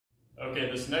Okay,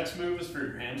 this next move is for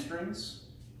your hamstrings.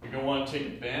 You're going to want to take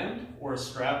a band or a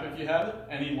strap if you have it.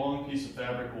 Any long piece of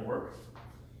fabric will work.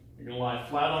 You're going to lie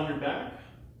flat on your back,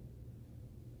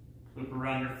 loop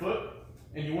around your foot,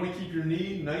 and you want to keep your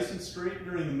knee nice and straight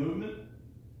during the movement.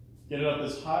 Get it up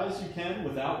as high as you can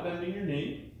without bending your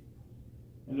knee.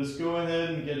 And just go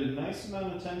ahead and get a nice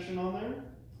amount of tension on there.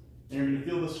 And you're going to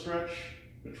feel the stretch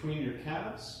between your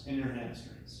calves and your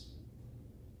hamstrings.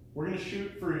 We're going to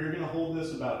shoot for, you're going to hold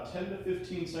this about 10 to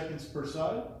 15 seconds per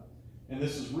side. And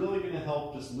this is really going to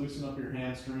help just loosen up your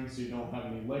hamstrings so you don't have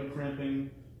any leg cramping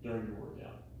during your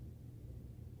workout.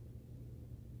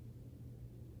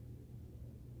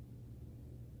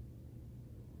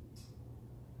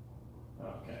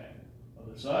 Okay,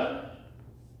 other side.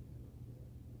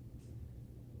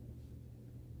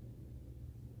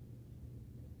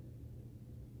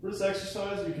 For this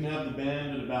exercise, you can have the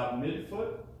band at about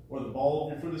mid-foot, or the ball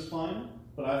of your foot is fine,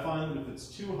 but I find that if it's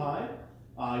too high,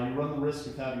 you run the risk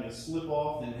of having it slip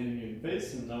off and hitting you in the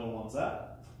face, and no one wants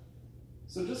that.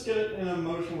 So just get it in a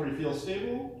motion where you feel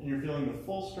stable, and you're feeling the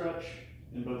full stretch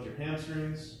in both your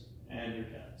hamstrings and your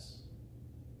calves.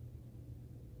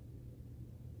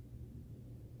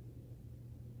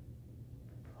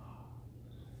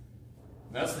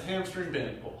 And that's the hamstring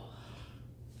band pull.